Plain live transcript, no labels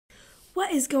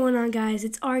What is going on, guys?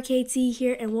 It's RKT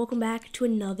here and welcome back to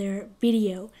another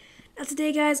video. Now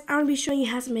today, guys, I'm going to be showing you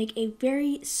how to make a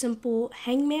very simple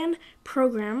Hangman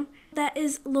program that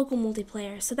is local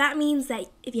multiplayer. So that means that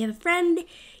if you have a friend,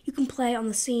 you can play on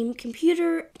the same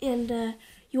computer and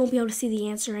you won't be able to see the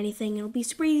answer or anything. It'll be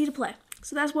super easy to play.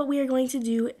 So that's what we are going to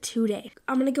do today.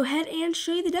 I'm going to go ahead and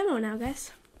show you the demo now,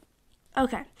 guys.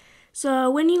 Okay.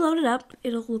 So when you load it up,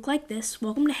 it'll look like this.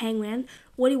 Welcome to Hangman.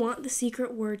 What do you want the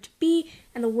secret word to be?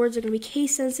 And the words are going to be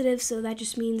case sensitive, so that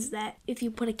just means that if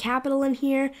you put a capital in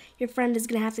here, your friend is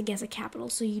going to have to guess a capital,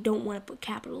 so you don't want to put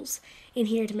capitals in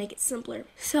here to make it simpler.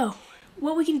 So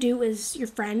what we can do is your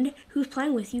friend who's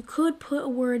playing with you could put a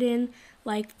word in,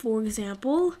 like, for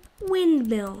example,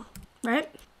 windmill,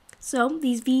 right? So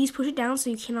these V's push it down so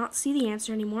you cannot see the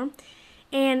answer anymore.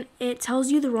 And it tells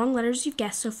you the wrong letters you've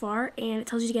guessed so far, and it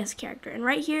tells you to guess a character. And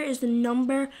right here is the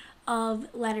number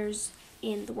of letters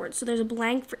in the word. So there's a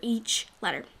blank for each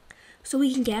letter. So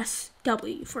we can guess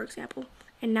W, for example.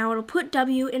 And now it'll put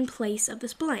W in place of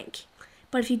this blank.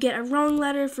 But if you get a wrong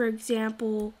letter, for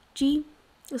example, G,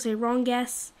 let's say wrong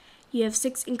guess, you have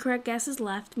 6 incorrect guesses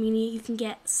left, meaning you can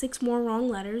get 6 more wrong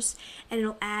letters, and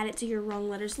it'll add it to your wrong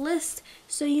letters list,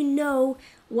 so you know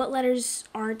what letters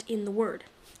aren't in the word.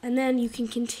 And then you can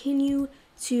continue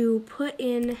to put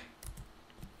in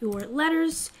your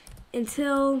letters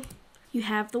until you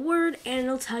have the word, and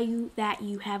it'll tell you that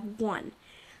you have won.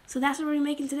 So that's what we're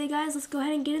making today, guys. Let's go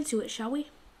ahead and get into it, shall we?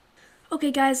 Okay,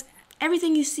 guys,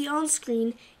 everything you see on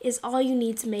screen is all you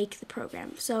need to make the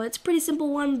program. So it's a pretty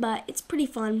simple one, but it's pretty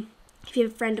fun if you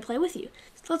have a friend to play with you.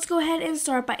 So let's go ahead and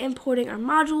start by importing our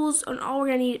modules, and all we're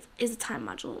going to need is a time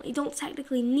module. You don't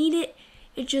technically need it.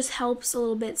 It just helps a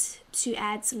little bit to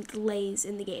add some delays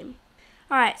in the game.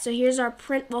 Alright, so here's our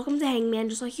print welcome to Hangman,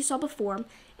 just like you saw before,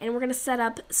 and we're going to set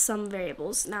up some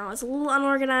variables. Now, it's a little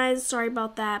unorganized, sorry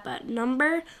about that, but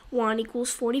number 1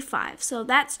 equals 45. So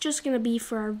that's just going to be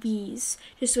for our V's,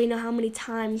 just so we know how many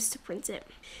times to print it,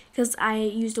 because I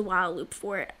used a while loop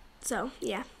for it. So,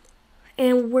 yeah.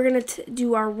 And we're going to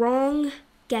do our wrong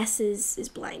guesses is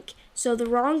blank. So the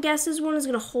wrong guesses one is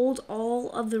going to hold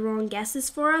all of the wrong guesses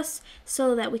for us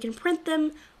so that we can print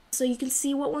them so you can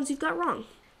see what ones you've got wrong.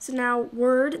 So now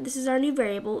word, this is our new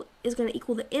variable, is going to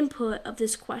equal the input of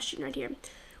this question right here.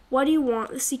 What do you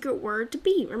want the secret word to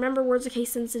be? Remember, words are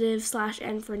case sensitive,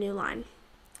 /n for a new line.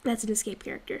 That's an escape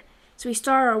character. So we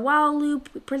start our while loop,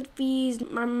 we print V's,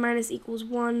 minus equals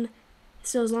 1.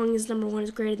 So as long as number 1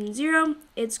 is greater than 0,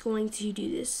 it's going to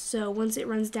do this. So once it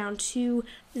runs down to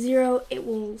 0, it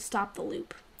will stop the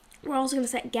loop. We're also going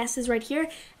to set guesses right here,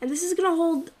 and this is going to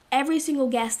hold every single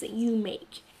guess that you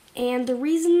make. And the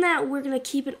reason that we're going to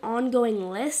keep an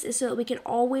ongoing list is so that we can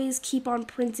always keep on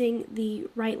printing the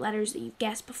right letters that you've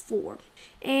guessed before.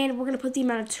 And we're going to put the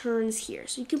amount of turns here.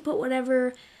 So you can put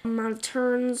whatever amount of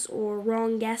turns or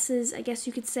wrong guesses, I guess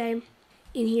you could say,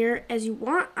 in here as you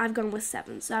want. I've gone with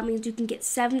 7, so that means you can get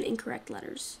 7 incorrect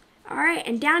letters. Alright,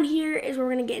 and down here is where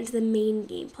we're going to get into the main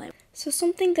gameplay. So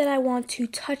something that I want to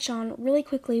touch on really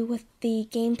quickly with the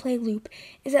gameplay loop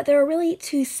is that there are really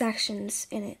 2 sections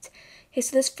in it. Okay,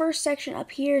 so this first section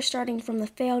up here, starting from the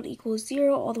failed equals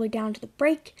 0 all the way down to the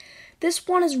break, this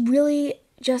one is really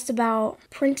just about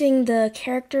printing the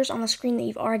characters on the screen that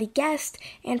you've already guessed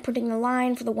and printing the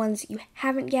line for the ones that you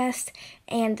haven't guessed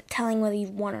and telling whether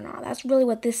you've won or not. That's really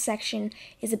what this section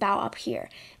is about up here.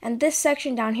 And this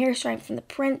section down here, starting from the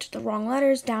print the wrong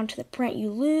letters down to the print you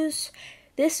lose,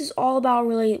 this is all about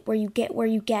really where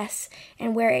you guess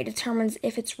and where it determines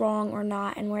if it's wrong or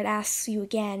not, and where it asks you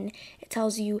again, it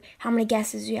tells you how many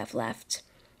guesses you have left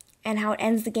and how it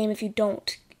ends the game if you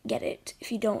don't get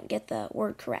the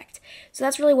word correct. So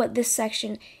that's really what this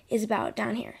section is about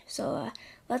down here. So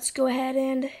let's go ahead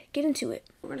and get into it.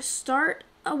 We're going to start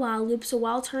a while loop. So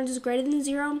while turns is greater than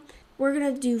 0, we're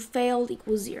going to do failed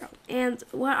equals 0. And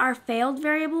what our failed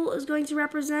variable is going to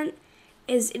represent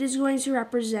is it is going to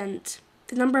represent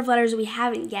the number of letters that we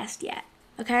haven't guessed yet.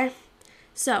 Okay?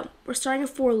 So we're starting a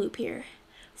for loop here.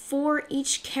 For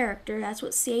each character, that's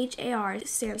what CHAR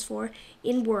stands for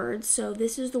in words, so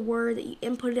this is the word that you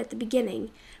inputted at the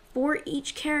beginning. For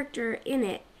each character in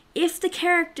it, if the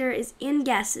character is in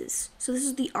guesses, so this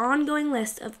is the ongoing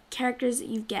list of characters that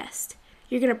you've guessed,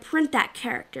 you're going to print that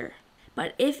character.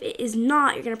 But if it is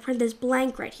not, you're going to print this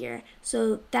blank right here.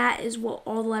 So that is what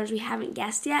all the letters we haven't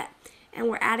guessed yet, and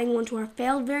we're adding one to our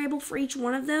failed variable for each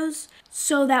one of those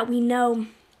so that we know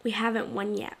we haven't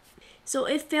won yet. So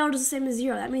if failed is the same as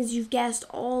 0, that means you've guessed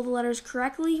all the letters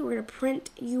correctly. We're going to print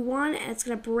you won, and it's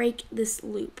going to break this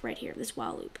loop right here, this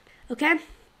while loop. Okay?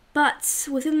 But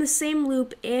within the same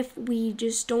loop, if we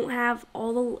don't have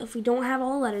all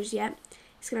the letters yet,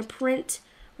 It's going to print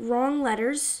wrong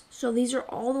letters. So these are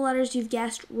all the letters you've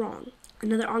guessed wrong.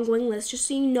 Another ongoing list, just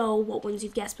so you know what ones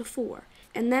you've guessed before.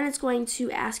 And then it's going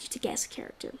to ask you to guess a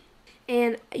character.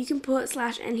 And you can put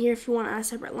 /n here if you want on a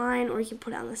separate line, or you can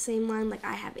put it on the same line like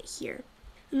I have it here.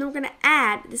 And then we're going to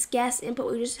add this guess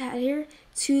input we just had here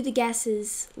to the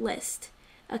guesses list.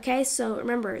 Okay, so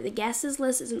remember, the guesses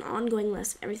list is an ongoing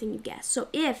list of everything you guessed. So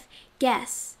if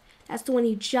guess, that's the one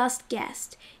you just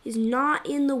guessed, is not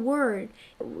in the word,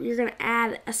 you're going to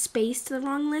add a space to the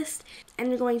wrong list, and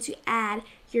you're going to add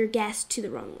your guess to the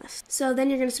wrong list. So then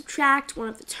you're going to subtract one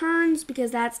of the turns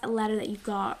because that's a letter that you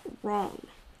got wrong.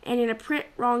 And you're going to print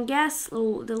wrong guess,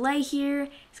 little delay here.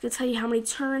 It's going to tell you how many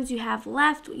turns you have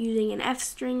left using an F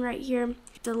string right here.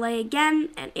 Delay again,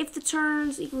 and if the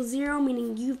turns equal 0,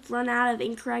 meaning you've run out of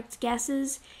incorrect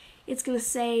guesses, it's going to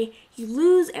say you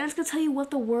lose, and it's going to tell you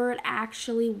what the word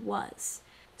actually was.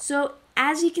 So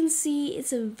as you can see,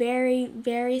 it's a very,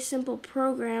 very simple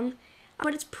program,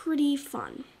 but it's pretty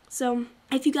fun. So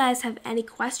if you guys have any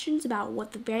questions about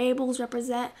what the variables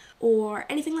represent or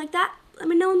anything like that, let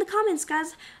me know in the comments,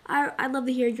 guys. I'd love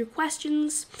to hear your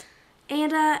questions.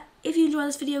 And if you enjoy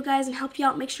this video, guys, and help you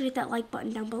out, make sure to hit that like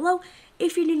button down below.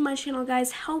 If you're new to my channel,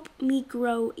 guys, help me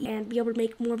grow and be able to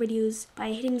make more videos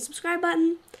by hitting the subscribe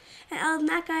button. And other than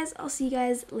that, guys, I'll see you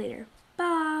guys later.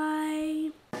 Bye!